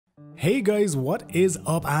Hey guys, what is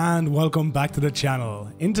up and welcome back to the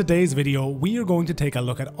channel. In today's video, we are going to take a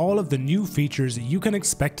look at all of the new features you can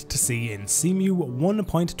expect to see in Cemu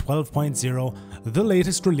 1.12.0, the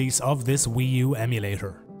latest release of this Wii U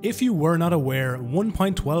emulator. If you were not aware,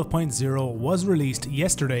 1.12.0 was released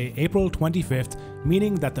yesterday, April 25th,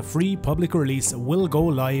 meaning that the free public release will go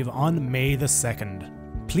live on May the 2nd.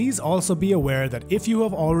 Please also be aware that if you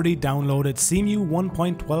have already downloaded Cemu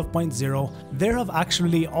 1.12.0, there have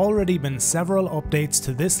actually already been several updates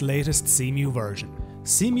to this latest Cemu version.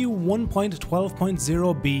 Cemu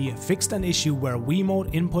 1.12.0b fixed an issue where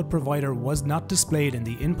Wiimote input provider was not displayed in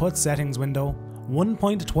the input settings window.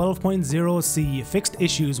 1.12.0c fixed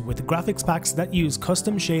issues with graphics packs that use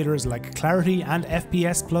custom shaders like Clarity and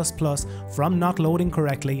FPS++ from not loading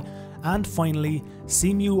correctly. And finally,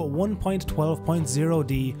 Cemu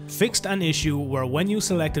 1.12.0d fixed an issue where when you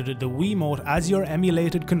selected the Wiimote as your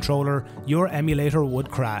emulated controller, your emulator would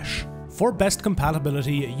crash. For best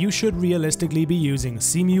compatibility, you should realistically be using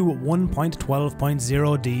Cemu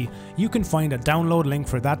 1.12.0d. You can find a download link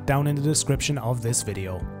for that down in the description of this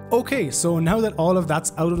video. Okay, so now that all of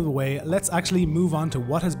that's out of the way, let's actually move on to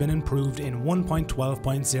what has been improved in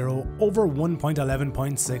 1.12.0 over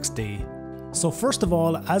 1.11.6d. So first of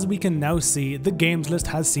all, as we can now see, the games list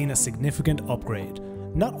has seen a significant upgrade.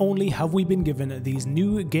 Not only have we been given these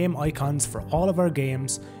new game icons for all of our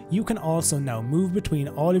games, you can also now move between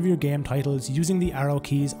all of your game titles using the arrow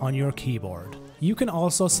keys on your keyboard. You can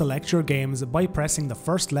also select your games by pressing the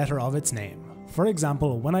first letter of its name. For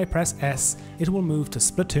example, when I press S, it will move to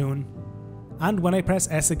Splatoon, and when I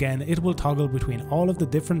press S again, it will toggle between all of the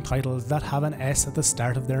different titles that have an S at the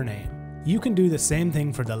start of their name. You can do the same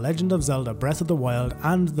thing for The Legend of Zelda Breath of the Wild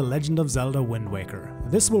and The Legend of Zelda Wind Waker.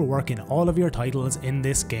 This will work in all of your titles in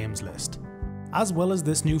this games list. As well as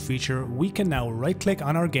this new feature, we can now right click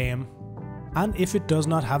on our game, and if it does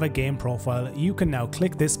not have a game profile, you can now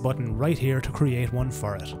click this button right here to create one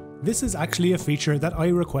for it. This is actually a feature that I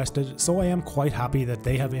requested, so I am quite happy that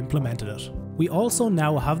they have implemented it. We also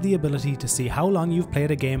now have the ability to see how long you've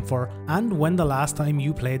played a game for and when the last time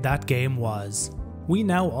you played that game was. We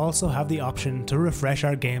now also have the option to refresh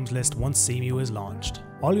our games list once Cemu is launched.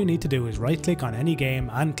 All you need to do is right click on any game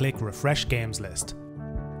and click Refresh Games List.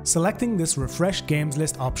 Selecting this Refresh Games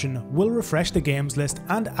List option will refresh the games list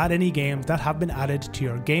and add any games that have been added to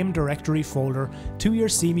your game directory folder to your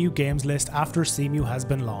Cemu games list after Cemu has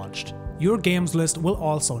been launched. Your games list will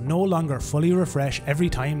also no longer fully refresh every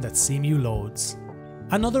time that Cemu loads.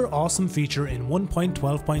 Another awesome feature in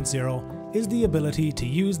 1.12.0 is the ability to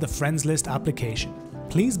use the Friends List application.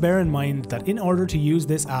 Please bear in mind that in order to use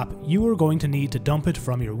this app, you are going to need to dump it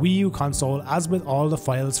from your Wii U console as with all the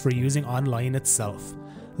files for using online itself.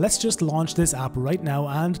 Let's just launch this app right now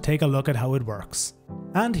and take a look at how it works.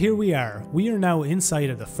 And here we are now inside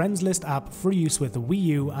of the Friends List app for use with the Wii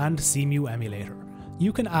U and Cemu Emulator.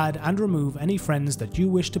 You can add and remove any friends that you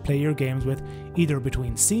wish to play your games with, either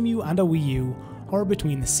between Cemu and a Wii U, or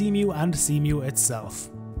between Cemu and Cemu itself.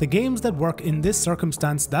 The games that work in this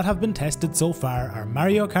circumstance that have been tested so far are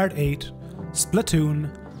Mario Kart 8, Splatoon,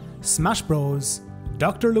 Smash Bros,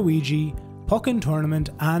 Dr. Luigi, Puckin Tournament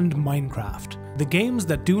and Minecraft. The games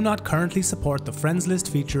that do not currently support the Friends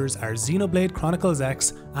List features are Xenoblade Chronicles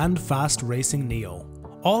X and Fast Racing Neo.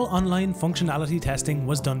 All online functionality testing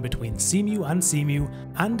was done between Cemu and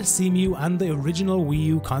Cemu and the original Wii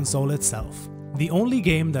U console itself. The only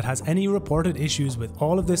game that has any reported issues with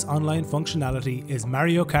all of this online functionality is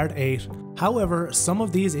Mario Kart 8. However, some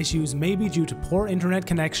of these issues may be due to poor internet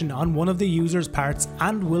connection on one of the user's parts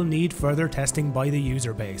and will need further testing by the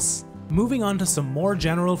user base. Moving on to some more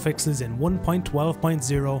general fixes in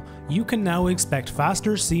 1.12.0, you can now expect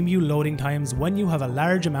faster Cemu loading times when you have a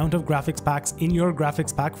large amount of graphics packs in your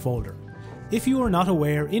graphics pack folder. If you are not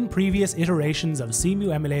aware, in previous iterations of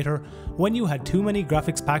Cemu Emulator, when you had too many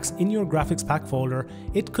graphics packs in your graphics pack folder,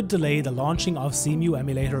 it could delay the launching of Cemu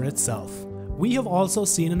Emulator itself. We have also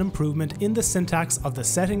seen an improvement in the syntax of the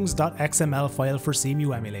settings.xml file for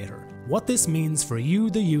Cemu Emulator. What this means for you,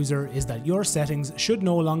 the user, is that your settings should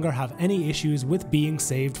no longer have any issues with being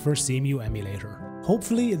saved for Cemu Emulator.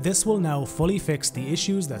 Hopefully, this will now fully fix the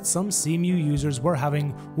issues that some Cemu users were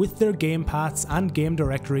having with their game paths and game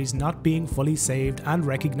directories not being fully saved and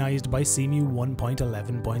recognized by Cemu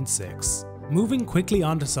 1.11.6. Moving quickly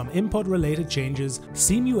on to some input related changes,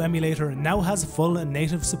 Cemu Emulator now has full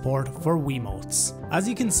native support for Wiimotes. As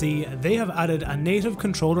you can see, they have added a native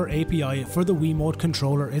controller API for the Wiimote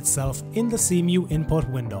controller itself in the Cemu input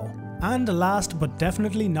window. And last but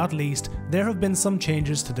definitely not least, there have been some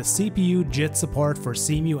changes to the CPU JIT support for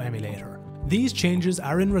Cemu Emulator. These changes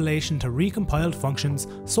are in relation to recompiled functions,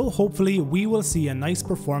 so hopefully we will see a nice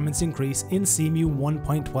performance increase in Cemu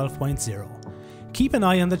 1.12.0. Keep an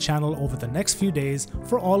eye on the channel over the next few days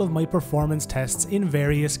for all of my performance tests in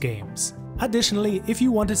various games. Additionally, if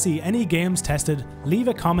you want to see any games tested, leave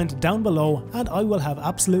a comment down below and I will have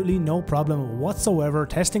absolutely no problem whatsoever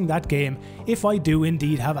testing that game if I do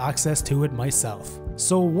indeed have access to it myself.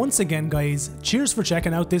 So once again guys, cheers for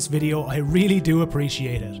checking out this video, I really do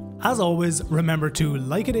appreciate it. As always, remember to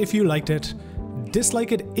like it if you liked it,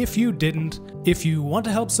 dislike it if you didn't. If you want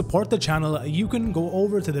to help support the channel, you can go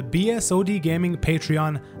over to the BSoD Gaming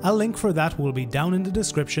Patreon, a link for that will be down in the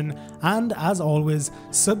description, and as always,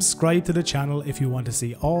 subscribe to the channel if you want to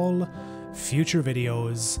see all future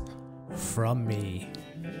videos from me.